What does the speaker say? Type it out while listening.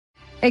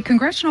A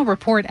congressional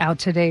report out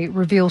today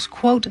reveals,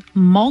 quote,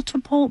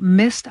 multiple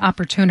missed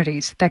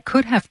opportunities that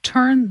could have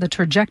turned the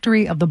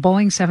trajectory of the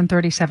Boeing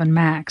 737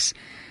 MAX.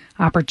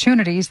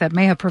 Opportunities that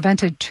may have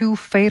prevented 2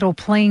 fatal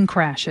plane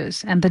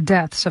crashes and the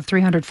deaths of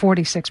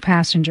 346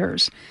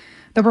 passengers.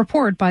 The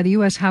report by the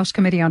U.S. House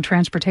Committee on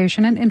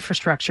Transportation and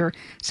Infrastructure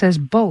says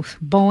both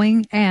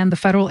Boeing and the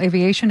Federal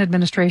Aviation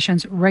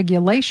Administration's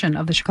regulation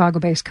of the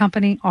Chicago-based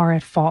company are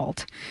at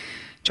fault.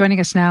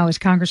 Joining us now is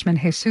Congressman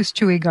Jesus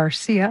Chuy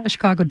Garcia, a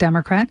Chicago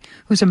Democrat,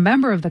 who's a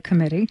member of the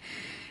committee.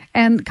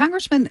 And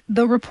Congressman,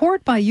 the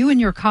report by you and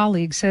your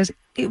colleagues says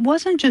it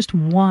wasn't just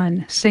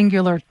one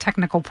singular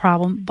technical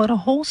problem, but a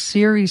whole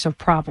series of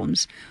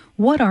problems.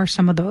 What are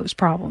some of those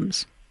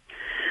problems?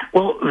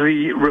 Well,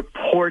 the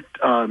report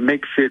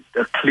makes it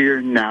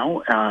clear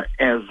now,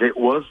 as it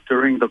was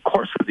during the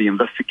course of the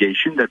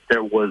investigation, that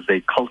there was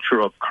a culture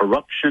of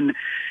corruption,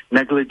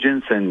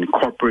 negligence, and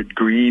corporate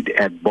greed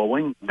at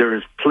Boeing. There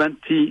is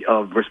plenty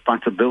of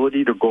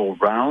responsibility to go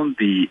around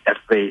the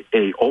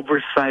FAA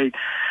oversight,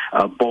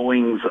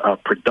 Boeing's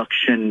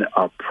production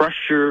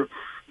pressure,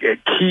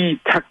 key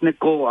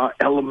technical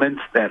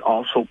elements that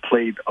also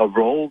played a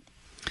role.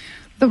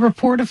 The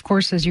report, of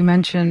course, as you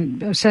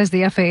mentioned, says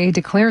the FAA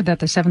declared that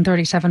the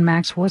 737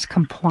 MAX was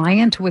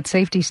compliant with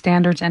safety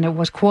standards and it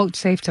was, quote,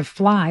 safe to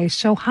fly.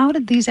 So how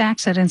did these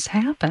accidents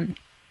happen?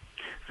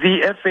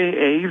 The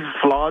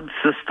FAA's flawed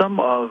system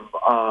of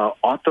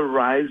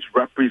authorized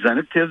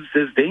representatives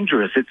is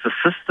dangerous. It's a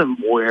system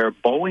where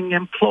Boeing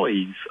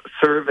employees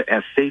serve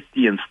as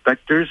safety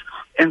inspectors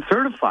and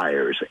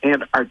certifiers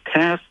and are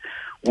tasked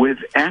with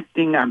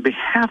acting on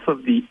behalf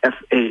of the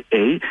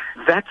FAA.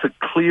 That's a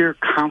clear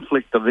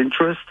conflict of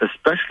interest,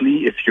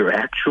 especially if your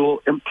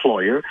actual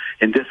employer,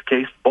 in this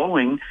case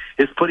Boeing,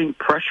 is putting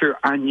pressure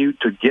on you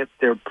to get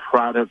their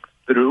product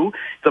through.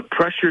 The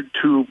pressure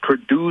to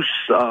produce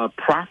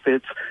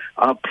profits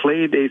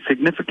played a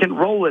significant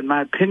role, in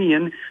my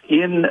opinion,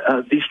 in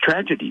these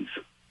tragedies.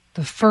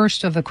 The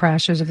first of the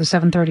crashes of the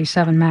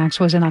 737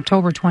 MAX was in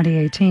October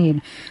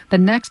 2018. The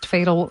next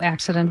fatal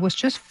accident was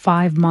just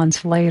 5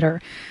 months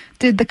later.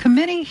 Did the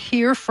committee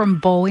hear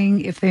from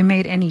Boeing if they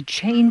made any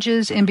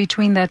changes in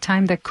between that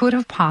time that could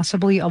have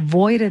possibly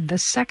avoided the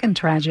second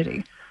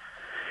tragedy?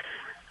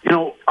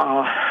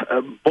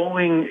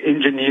 Boeing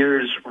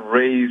engineers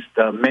raised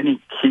many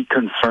key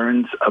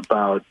concerns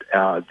about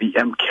the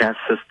MCAS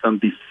system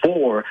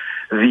before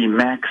the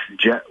MAX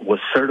jet was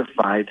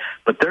certified,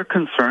 but their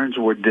concerns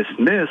were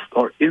dismissed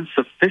or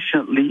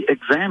insufficiently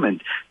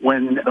examined.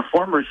 When the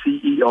former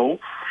CEO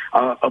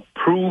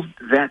approved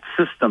that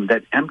system,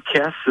 that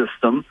MCAS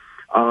system,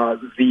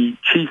 the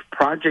chief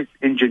project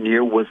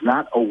engineer was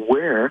not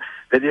aware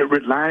that it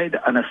relied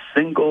on a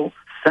single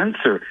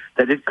sensor,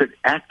 that it could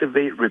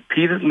activate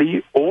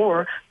repeatedly,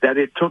 or that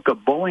it took a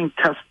Boeing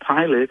test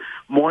pilot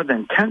more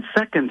than 10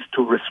 seconds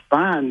to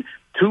respond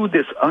to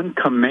this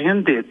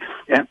uncommanded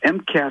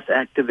MCAS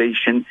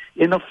activation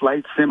in a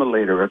flight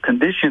simulator, a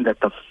condition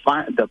that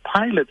the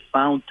pilot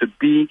found to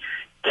be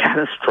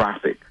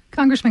catastrophic.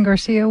 Congressman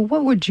Garcia,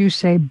 what would you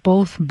say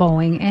both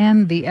Boeing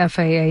and the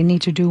FAA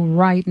need to do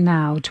right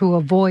now to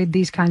avoid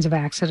these kinds of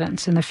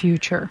accidents in the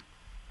future?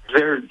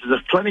 There's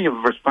plenty of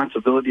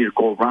responsibility to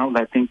go around.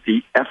 I think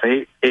the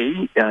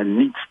FAA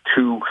needs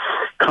to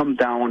come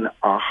down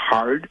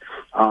hard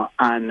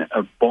on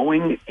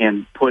Boeing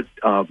and put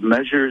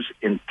measures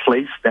in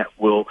place that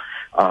will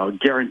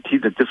guarantee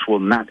that this will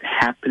not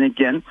happen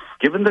again.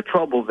 Given the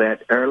trouble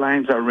that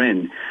airlines are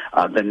in,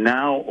 the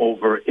now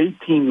over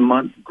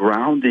 18-month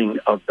grounding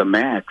of the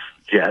MAX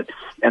jet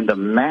and the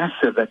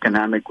massive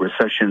economic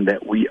recession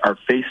that we are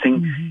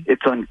facing,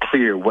 it's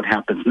unclear what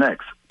happens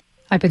next.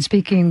 I've been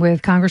speaking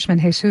with Congressman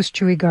Jesus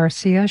Chuy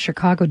Garcia,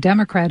 Chicago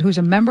Democrat, who's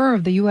a member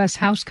of the U.S.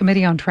 House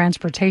Committee on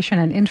Transportation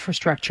and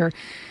Infrastructure.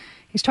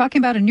 He's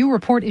talking about a new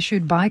report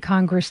issued by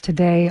Congress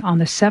today on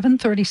the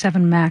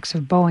 737 MAX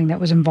of Boeing that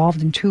was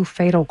involved in 2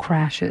 fatal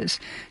crashes.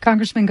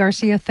 Congressman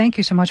Garcia, thank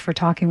you so much for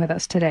talking with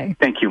us today.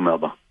 Thank you,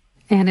 Melba.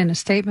 And in a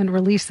statement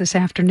released this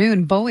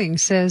afternoon, Boeing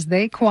says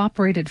they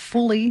cooperated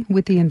fully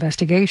with the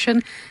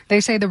investigation.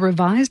 They say the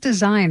revised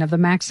design of the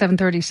MAX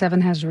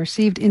 737 has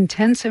received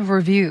intensive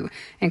review,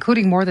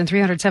 including more than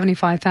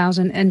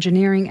 375,000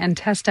 engineering and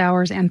test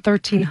hours and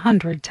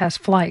 1,300 test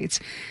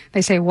flights.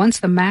 They say once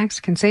the MAX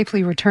can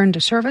safely return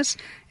to service,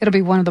 it'll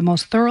be one of the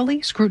most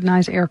thoroughly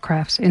scrutinized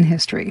aircrafts in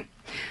history.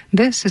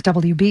 This is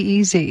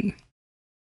WBEZ.